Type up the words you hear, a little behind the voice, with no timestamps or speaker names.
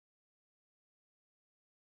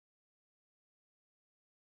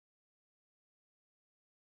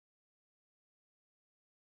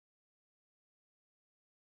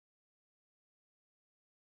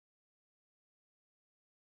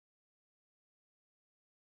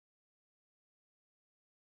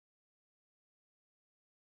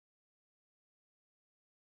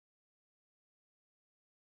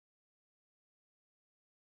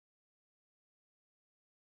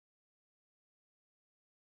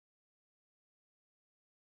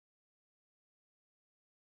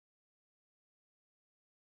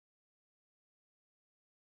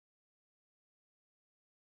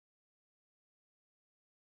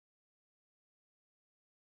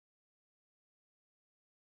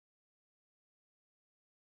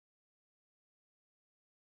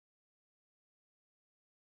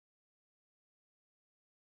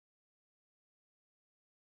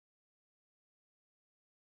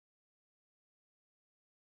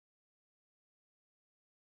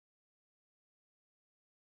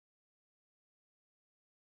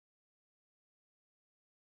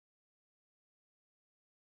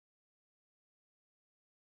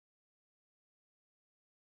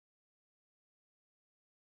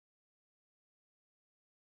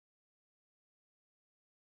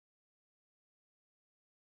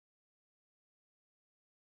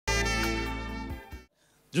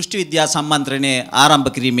දෘෂ්ටි විද්‍යා සම්මන්ත්‍රණය ආරම්භ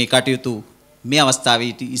කිරීමේ කටයුතු මේ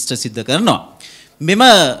අවස්ථාවේ ඉෂ්ට සිද්ධ කරනවා. මෙම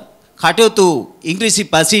කටයුතු ඉංග්‍රීසි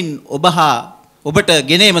පසින් ඔබට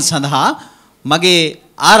ගෙනීම සඳහා මගේ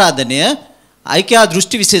ආරාධනය ඓක්‍ය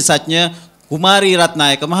දෘෂ්ටි විශේෂඥ කුමාරී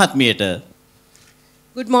Ratnayake මහත්මියට.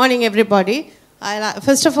 Good morning, everybody.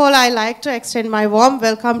 First of all, I'd like to extend my warm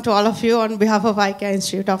welcome to all of you on behalf of ICAR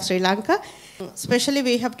Institute of Sri Lanka. Especially,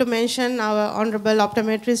 we have to mention our Honorable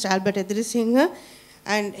Optometrist Albert Edirisinghe,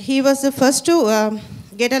 and he was the first to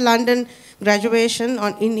get a London graduation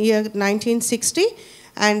in year 1960,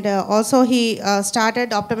 and also he started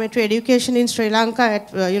optometry education in Sri Lanka at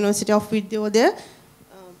University of Vidyodaya.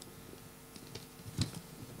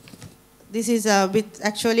 This is with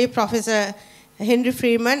actually Professor Henry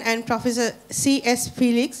Freeman and Professor C.S.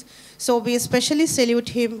 Felix. So we especially salute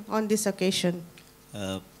him on this occasion.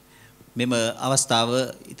 මෙම අවස්ථාව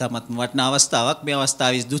ඉතාමත් වටිනා අවස්ථාවක්. මේ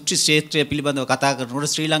අවස්ථාවේ දෘෂ්ටි ක්ෂේත්‍රය පිළිබඳව කතා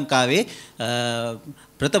කරනකොට ශ්‍රී ලංකාවේ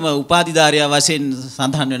ප්‍රථම උපාධිධාරියා වශයෙන්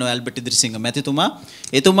සඳහන් වෙනවා ඇල්බර්ට් ඉදිරිසිංහ මැතිතුමා.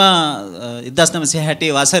 එතුමා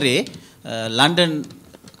 1960 වසරේ ලන්ඩන්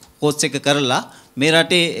කෝස් එක කරලා මේ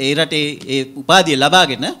රටේ ඒ උපාධිය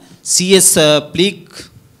ලබාගෙන CS ප්ලීක්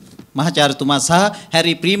මහාචාර්යතුමා සහ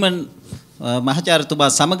හැරි ප්‍රීමන් මහාචාර්යතුමා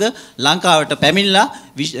සමග ලංකාවට පැමිණලා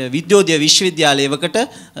විද්‍යෝදය විශ්වවිද්‍යාලයකට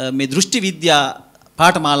මේ දෘෂ්ටි විද්‍යා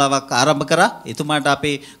පාඨමාලාවක් ආරම්භ කරා. එතුමාට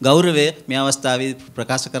අපේ ගෞරවය මේ අවස්ථාවේ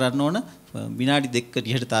ප්‍රකාශ කරන්න ඕන. විනාඩි 2ක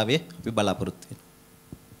නිහඬතාවය අපි බලාපොරොත්තු වෙනවා.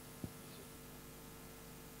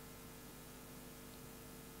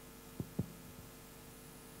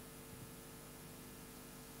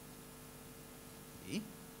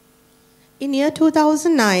 In year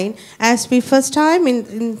 2009, as the first time in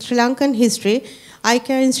Sri Lankan history,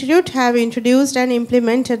 ICAR Institute have introduced and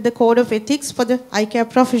implemented the Code of Ethics for the ICAR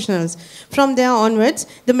professionals. From there onwards,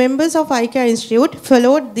 the members of ICAR Institute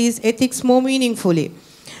followed these ethics more meaningfully.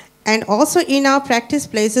 And also in our practice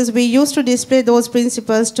places, we used to display those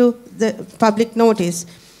principles to the public notice.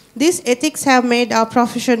 These ethics have made our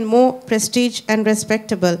profession more prestige and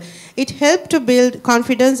respectable. It helped to build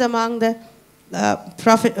confidence among the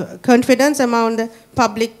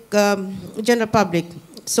public, general public.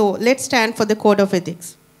 So let's stand for the Code of Ethics.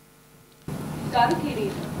 ගරු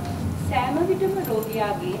කිරීම සෑම විටම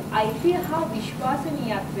රෝගියාගේ අයිතිය හා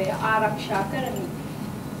විශ්වාසනීයත්වය ආරක්ෂා කරමි.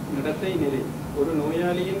 நடத்தை நிலை ஒரு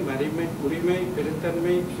நோயாளியின் உரிமை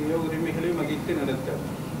பெருந்தன்மை சுய உரிமைகளை மதித்து நடத்தல்.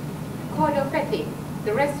 Code of Ethics,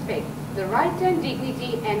 the respect, the right and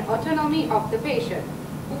dignity and autonomy of the patient.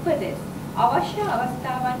 උපදෙස් අවශ්‍ය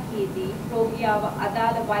අවස්ථාවන්හිදී රෝගියාව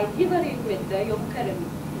අදාළ වෛද්‍යවරයෙකු වෙත යොමු කරමි.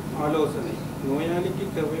 ஆலோசனை நோயாளிக்கு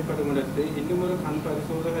தேவைப்படும் இடத்தை இன்னும் ஒரு கண்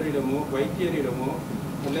பரிசோதகரிடமோ வைத்தியரிடமோ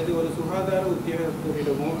அல்லது ஒரு சுகாதார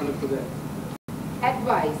உத்தியோகஸ்தரிடமோ அனுப்புதல்.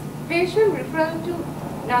 Advice, patient referral to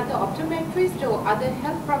another optometrist or other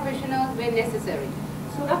health professionals when necessary.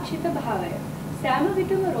 සුරක්ෂිත භාවය සෑම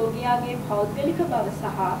විටම රෝගියාගේ පෞද්ගලික බව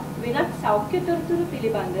සහ වෙනත් සෞඛ්‍ය තොරතුරු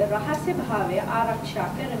පිළිබඳ රහස්‍ය භාවය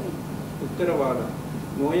ආරක්ෂා කරමි. உத்தரவாதம்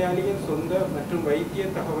நோயாளியின் சொந்த மற்றும் வைத்திய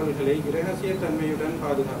தகவல்களை இரகசிய தன்மையுடன்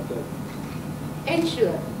பாதுகாத்தல்.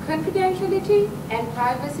 Ensure confidentiality and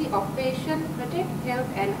privacy of patient, protect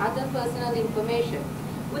health and other personal information.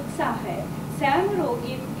 උත්සාහය සෑම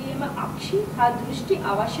රෝගියෙකුගේම අක්ෂි හා දෘෂ්ටි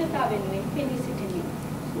අවශ්‍යතා වෙනුවෙන් පෙනී සිටිමි.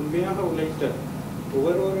 உண்மையாக உழைத்தல்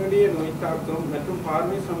ஒவ்வொருவருடைய நோய் தாக்கம் மற்றும்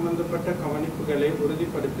பார்வை சம்பந்தப்பட்ட கவனிப்புகளை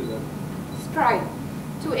உறுதிப்படுத்துதல். Strive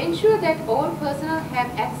to ensure that all personnel have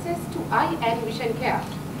access to eye and vision care.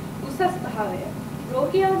 උසස් භාවය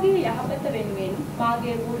රෝගියාගේ යහපත වෙනුවෙන්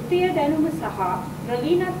මාගේ වෘත්තීය දැනුම සහ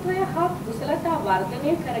ප්‍රවීණත්වය හා කුසලතා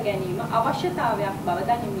වර්ධනය කර ගැනීම අවශ්‍යතාවයක් බව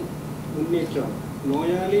දනිමි. முன்னேற்றம்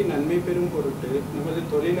நோயாளி நன்மை பெறும் பொருட்டு நமது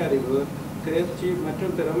தொழிலறிவு தேர்ச்சி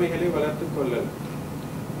மற்றும் திறமைகளை வளர்த்துக் கொள்ளல்.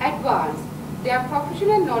 Advance their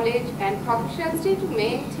professional knowledge and proficiency to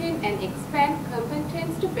maintain and expand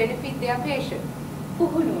competence to benefit their patient.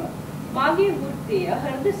 පුහුණුව මාගේ වෘත්තීය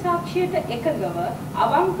හෘද සාක්ෂියට එකගව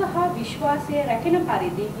අවංක හා විශ්වාසය රැකෙන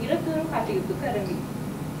පරිදි නිරතුරු කටයුතු කරමි.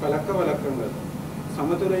 பழக்க வழக்கங்கள்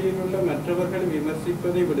சமதுறையில் உள்ள மற்றவர்களை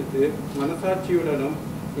விமர்சிப்பதை விடுத்து மனசாட்சியுடனும்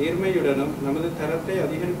நேர்மையுடனும் நமது தரத்தை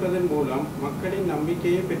அதிகரிப்பதன் மூலம் மக்களின்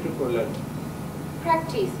நம்பிக்கையை பெற்றுக்கொள்ளல்.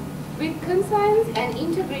 Practice with conscience and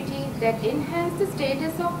integrity that enhance the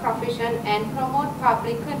status of profession and promote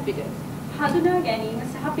public confidence. හඳුනා ගැනීම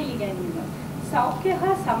සහ පිළිගැනීම සෞඛ්‍ය හා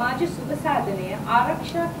සමාජ සුබ සාධනය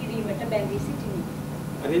ආරක්ෂා කිරීමට බැඳී සිටිමි.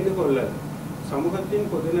 அறிந்து கொள்ளல் சமூகத்தின்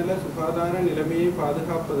பொதுநல சுகாதார நிலைமையை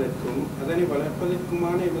பாதுகாப்பதற்கும் அதனை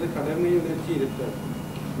வளர்ப்பதற்குமான எமது கடமை உணர்ச்சி இருத்தல்.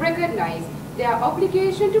 Recognize their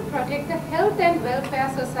obligation to protect the health and welfare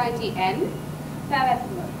society and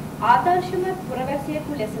පැවැත්ම ආදර්ශමත්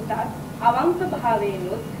පුරවැසියෙකු ලෙසටත් අවංක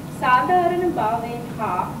භාවයෙන්ුත් සාධාරණ භාවයෙන් හා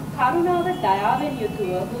කරුණාව දයාවෙන්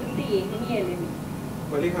යුතුව වෘත්තියෙහි නියැලෙමි.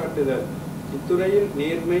 வழிகாட்டுதல் இத்துறையில்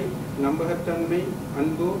நேர்மை, நம்பகத்தன்மை,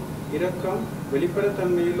 அன்பு, இரக்கம்,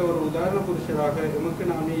 வெளிப்படைத்தன்மையில் ஒரு உதாரண புருஷராக எமக்கு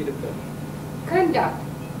நாமே இருக்க. Conduct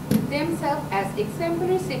themselves as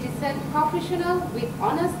exemplary citizen, professional with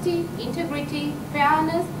honesty, integrity,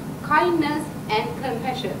 fairness, kindness and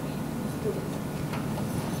compassion.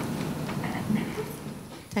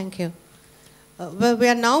 Thank you. Well, we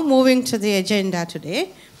are now moving to the agenda today.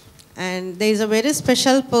 And there is a very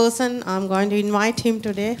special person. I'm going to invite him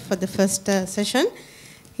today for the first session.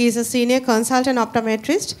 He is a senior consultant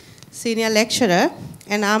optometrist, senior lecturer,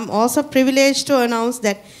 and I'm also privileged to announce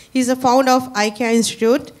that he's the founder of Eye Care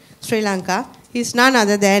Institute, Sri Lanka. He's none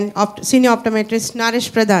other than senior optometrist Naresh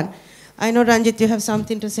Pradhan. I know, Ranjit, you have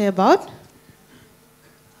something to say about?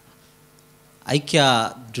 ಐಕ್ಯ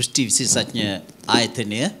දෘෂ්ටි විශේෂඥ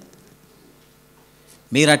ආයතනය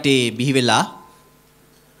මේ රටේ බිහි වෙලා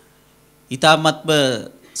ඉතාමත්ම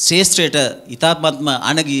ශේෂ්ත්‍රයට ඉතාමත්ම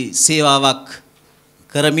අනගි සේවාවක්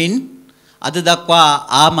කරමින් අද දක්වා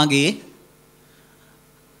ආමගේ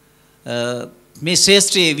මේ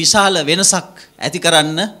ශේෂ්ත්‍රයේ විශාල වෙනසක් ඇති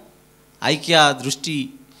කරන්න ஐக்கியா දෘෂ්ටි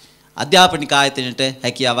අධ්‍යාපනික ආයතනයට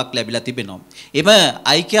හැකියාවක් ලැබිලා තිබෙනවා. එම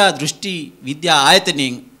ஐக்கியா දෘෂ්ටි විද්‍යා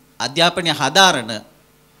ආයතනයෙන් අධ්‍යාපනය හදාරන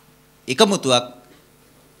එකමුතුවක්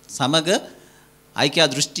සමග ஐக்கியா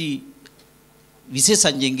දෘෂ්ටි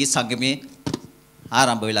විශේෂඥයන්ගේ සංගමයේ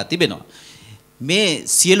ආරම්භ වෙලා තිබෙනවා. මේ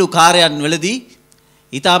සියලු කාර්යයන් වලදී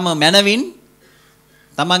ඊටම මනවින්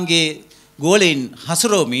තමන්ගේ ගෝලෙන්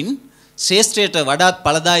හසුරුවමින් ශේෂ්ත්‍රයට වඩාත්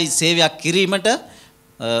ඵලදායී සේවයක් කිරීමට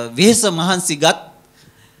වෙහෙස මහන්සිගත්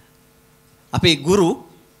අපේ ගුරු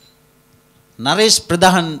නරේෂ්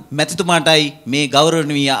ප්‍රධාන් මැතිතුමාටයි මේ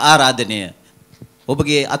ගෞරවනීය ආරාධනය.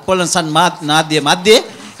 ඔබගේ අත්පොළන් සන්මානාද්‍ය මැද්දේ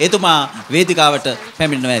එතුමා වේදිකාවට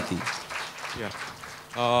පැමිණෙනවා ඇති.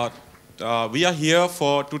 We are here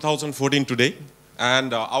for 2014 today,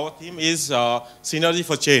 and our theme is Synergy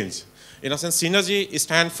for Change. In a sense, synergy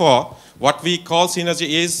stands for what we call synergy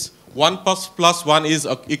is 1 plus 1 is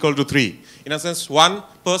equal to 3. In a sense, one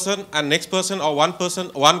person and next person, or one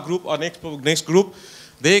person, one group or next group,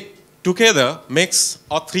 they together makes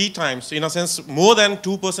or 3 times, in a sense, more than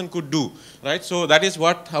 2% could do, right? So that is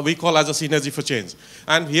what we call as a synergy for change.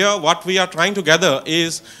 And here what we are trying to gather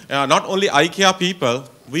is not only IKEA people,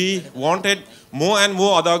 we wanted more and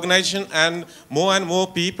more other organization and more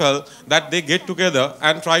people that they get together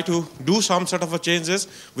and try to do some sort of a changes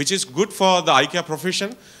which is good for the IKEA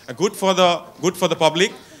profession, good for the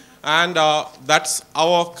public, and that's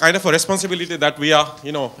our kind of a responsibility that we are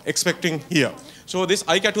expecting here. So this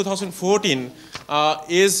IKEA 2014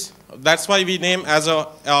 that's why we name as a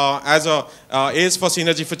A's for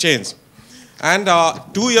Synergy for Change. And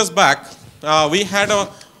 2 years back, we had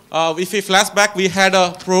if we flash back, we had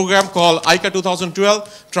a program called IKEA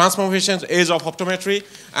 2012, Transformations Age of Optometry.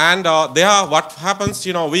 And there what happens,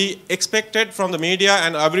 we expected from the media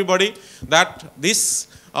and everybody that this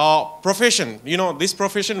profession, this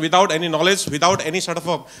profession without any knowledge, without any sort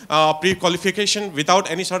of a pre-qualification,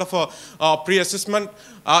 without any sort of a pre-assessment,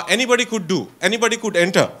 anybody could do, anybody could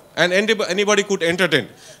enter, and anybody could entertain.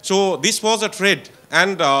 So this was a trend,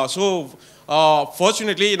 and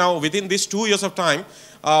fortunately, now within these 2 years of time,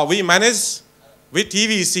 we managed with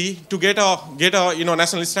TVC to get a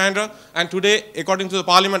national standard, and today, according to the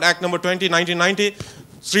Parliament Act number 20, 1990,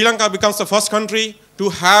 Sri Lanka becomes the first country to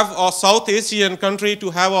have a South Asian country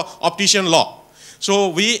to have a optician law. So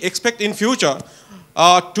we expect in future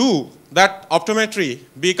that optometry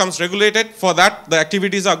becomes regulated. For that, the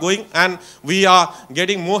activities are going, and we are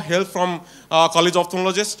getting more help from College of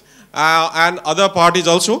Ophthalmologists and other parties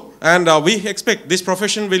also. And we expect this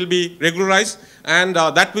profession will be regularized, and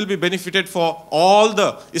that will be benefited for all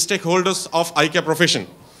the stakeholders of eye care profession.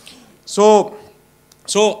 So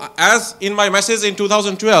as in my message in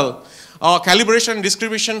 2012, calibration and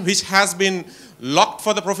distribution, which has been locked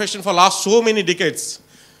for the profession for last so many decades,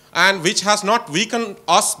 and which has not weakened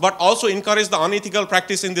us but also encouraged the unethical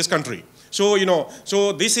practice in this country. So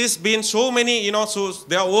so this has been so many, so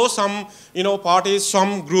there were some parties,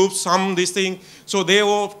 some groups, some this thing, so they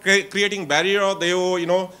were creating barrier, they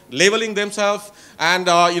were labeling themselves, And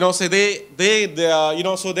so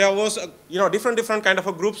so there was different kind of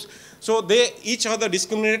a groups. So they each other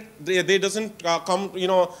discriminate. They doesn't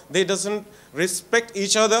they doesn't respect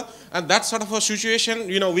each other, and that sort of a situation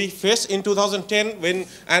we faced in 2010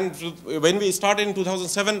 when we started in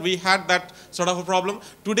 2007. We had that sort of a problem.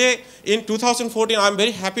 Today in 2014, I'm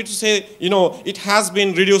very happy to say it has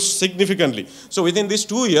been reduced significantly. So within these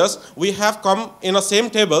 2 years, we have come in a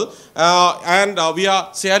same table, and we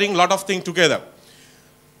are sharing a lot of things together.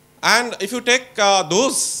 And if you take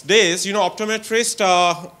those days, optometrist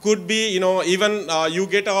could be, even you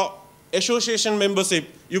get a association membership,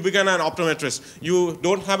 you become an optometrist. You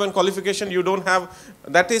don't have a qualification, you don't have,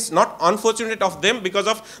 that is not unfortunate of them, because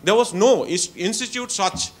of there was no institute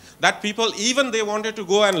such that people, even they wanted to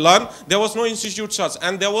go and learn, there was no institute such,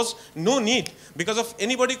 and there was no need, because of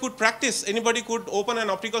anybody could practice, anybody could open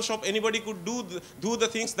an optical shop, anybody could do the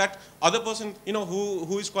things that other person,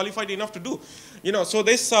 who is qualified enough to do. So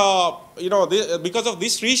this, because of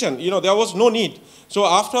this reason, there was no need. So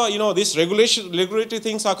after, this regulatory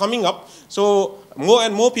things are coming up, so more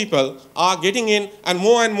and more people are getting in, and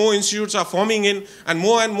more institutes are forming in, and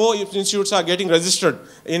more institutes are getting registered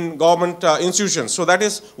in government institutions. So that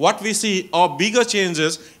is what we see are bigger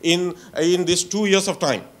changes in these 2 years of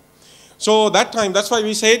time. So that's why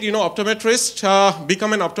we said, optometrist,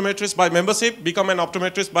 become an optometrist by membership, become an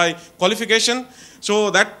optometrist by qualification.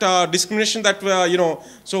 So that discrimination that,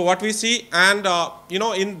 so what we see, and,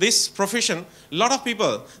 in this profession, a lot of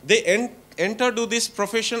people, they enter to this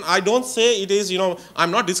profession. I don't say it is,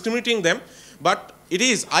 I'm not discriminating them, but it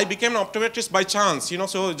is, I became an optometrist by chance,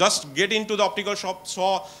 so just get into the optical shop,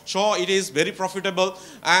 saw it is very profitable,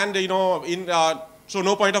 and, so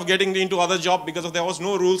no point of getting into other job, because there was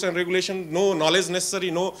no rules and regulation, no knowledge necessary,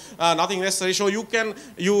 no nothing necessary. So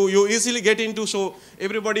you easily get into, so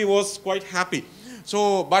everybody was quite happy.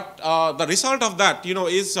 So, but the result of that,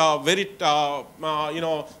 is very,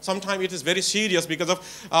 sometimes it is very serious, because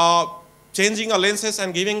of changing our lenses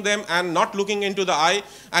and giving them, and not looking into the eye,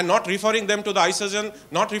 and not referring them to the eye surgeon,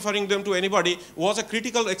 not referring them to anybody, was a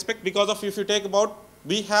critical aspect. Because of, if you take about,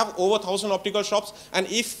 we have over 1,000 optical shops, and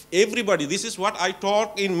if everybody, this is what I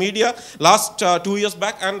taught in media last 2 years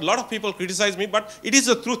back, and a lot of people criticize me, but it is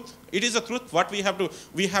the truth. It is the truth what we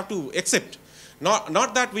have to accept.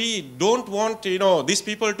 Not that we don't want, these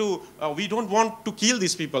people to, we don't want to kill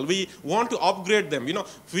these people. We want to upgrade them.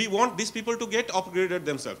 We want these people to get upgraded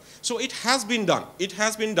themselves. So it has been done. It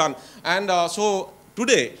has been done. And so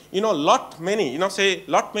today, lot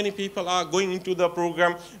many people are going into the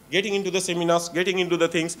program, getting into the seminars, getting into the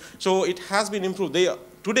things. So it has been improved. They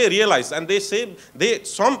today realize, and they say,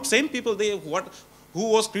 some same people, who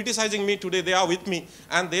was criticizing me today, they are with me,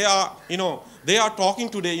 and they are, they are talking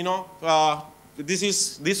today,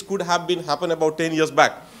 this could have been happened about 10 years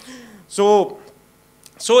back. So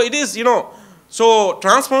it is, so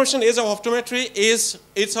transformation is of optometry is,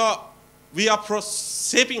 we are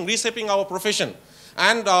reshaping our profession,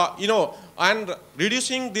 and, and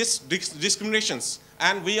reducing these discriminations.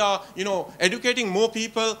 And we are, educating more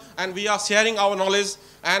people, and we are sharing our knowledge,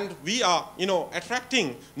 and we are,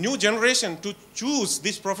 attracting new generation to choose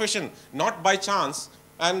this profession, not by chance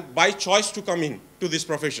and by choice to come in to this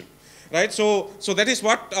profession. Right, so that is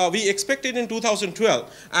what we expected in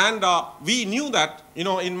 2012, and we knew that,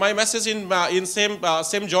 in my message in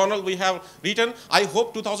same journal we have written, I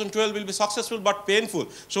hope 2012 will be successful but painful.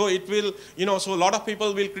 So it will, so a lot of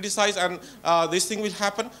people will criticize, and this thing will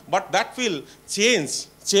happen, but that will change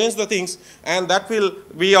the things, and that will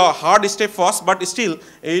be a hard step for us, but still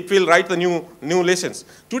it will write the new lessons.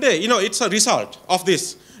 Today, it's a result of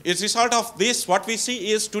this. It's a result of this. What we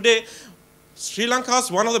see is today, Sri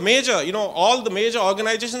Lanka's one of the major, all the major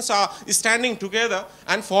organizations are standing together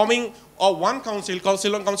and forming one council called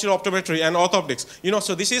Sri Lankan Council of Optometry and Orthoptics.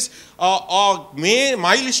 So this is a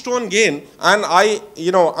milestone gain, and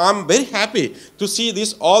I'm very happy to see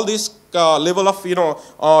all this level of,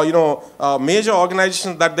 major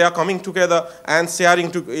organizations that they are coming together and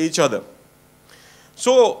sharing to each other.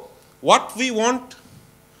 So what we want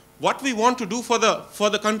to do for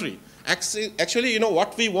the country, actually,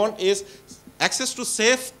 what we want is access to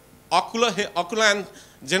safe ocular and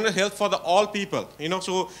general health for all people.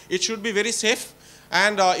 So it should be very safe,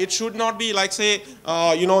 and it should not be like, say,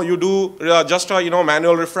 you do just a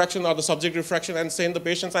manual refraction or the subject refraction and send the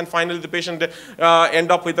patients, and finally the patient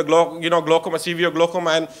end up with a glaucoma, severe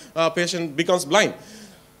glaucoma, and patient becomes blind.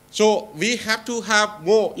 So we have to have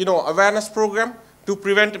more awareness program to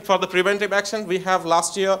prevent, for the preventive action. We have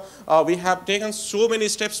last year, we have taken so many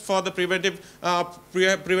steps for the preventive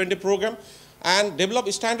program, and develop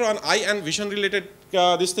standard on eye and vision related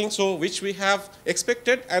this thing, so which we have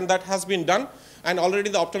expected, and that has been done. and already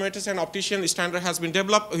the optometrist and optician standard has been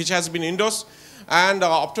developed, which has been endorsed. And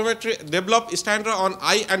optometry developed standard on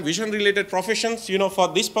eye and vision related professions, for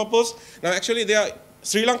this purpose. Now actually they are,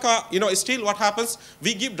 Sri Lanka, still what happens,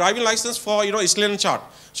 we give driving license for, Islenian chart.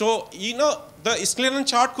 So, the Islenian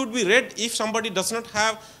chart could be read if somebody does not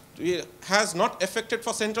have, has not affected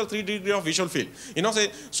for central 3 degree of visual field.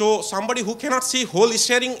 So somebody who cannot see whole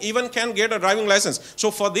steering even can get a driving license.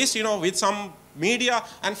 So for this, with some media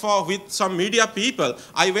and with some media people,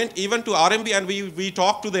 I went even to RMB and we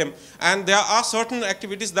talked to them. And there are certain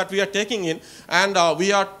activities that we are taking in, and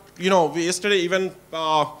we are, we yesterday even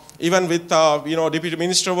with, Deputy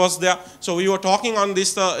Minister was there. So we were talking on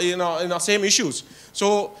this, same issues.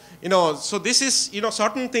 So, so this is,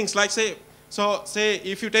 certain things like say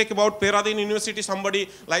if you take about Peradeniya University, somebody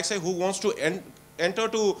like say who wants to enter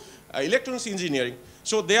to electronics engineering.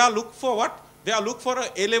 So they are look for what? They are look for a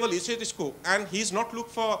A-level ECT score, and he's not look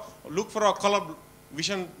for a color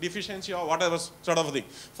vision deficiency or whatever sort of thing.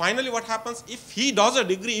 Finally, what happens if he does a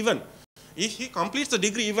degree even? If he completes the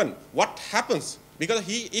degree even, what happens? Because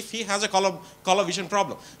if he has a color vision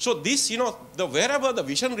problem. So this, wherever the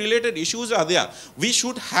vision related issues are there, we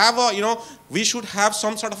should have we should have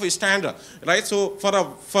some sort of a standard, right? So for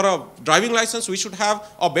a driving license, we should have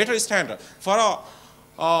a better standard. For a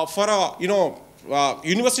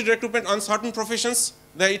university recruitment on certain professions,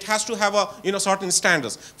 that it has to have a certain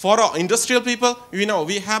standards. For industrial people,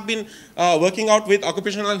 we have been working out with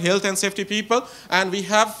occupational health and safety people, and we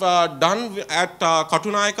have done at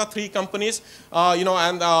Katunayaka 3 companies,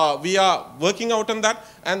 and we are working out on that.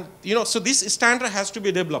 And so this standard has to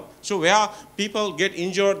be developed. So where people get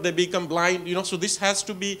injured, they become blind, so this has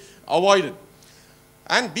to be avoided.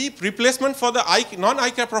 And be replacement for the non-eye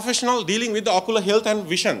care professional dealing with the ocular health and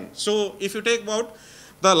vision. So if you take about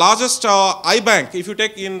the largest eye bank, if you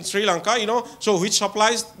take in Sri Lanka, so which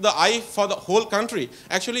supplies the eye for the whole country.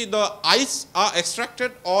 Actually, the eyes are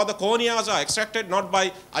extracted, or the corneas are extracted not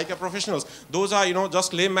by eye care professionals. Those are,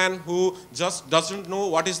 just layman who just doesn't know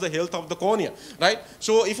what is the health of the cornea, right?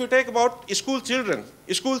 So if you take about school children,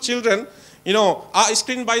 are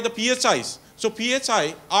screened by the PHIs. So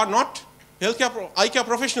PHI are not eye care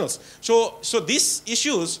professionals. So these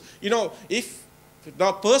issues, if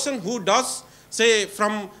the person who does, say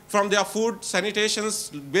from their food, sanitations,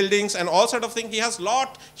 buildings, and all sort of thing, he has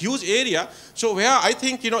huge area. So where I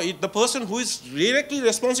think, the person who is directly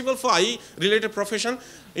responsible for eye related profession,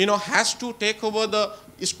 has to take over the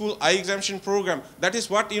school eye exemption program. That is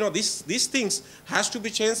what, these things has to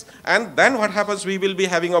be changed. And then what happens, we will be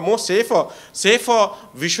having a more safer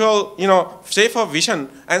visual, safer vision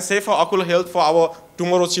and safer ocular health for our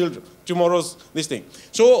tomorrow's children, tomorrow's this thing.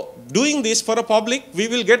 So doing this for the public, we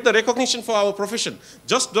will get the recognition for our profession.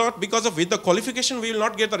 Just not because of with the qualification, we will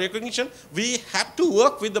not get the recognition. We have to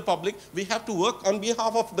work with the public. We have to work on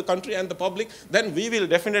behalf of the country and the public. Then we will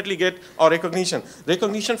definitely get our recognition.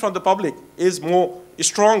 Recognition from the public is more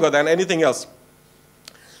stronger than anything else.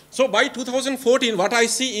 So by 2014, what I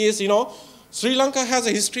see is, Sri Lanka has a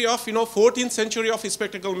history of, 14th century of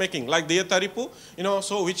spectacle making, like Deya Taripu,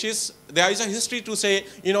 so which is, there is a history to say,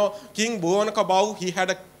 King Bhuvanakabau,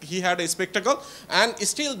 he had a spectacle, and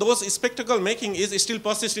still those spectacle making is still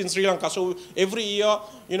persist in Sri Lanka. So every year,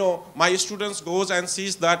 my students goes and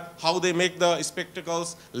sees that how they make the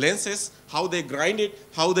spectacles, lenses, how they grind it,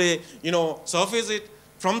 how they, surface it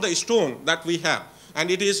from the stone that we have.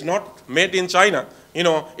 And it is not made in China,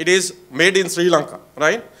 it is made in Sri Lanka,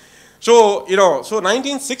 right? So, so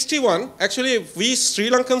 1961, actually, we Sri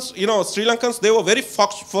Lankans, they were very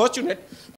fortunate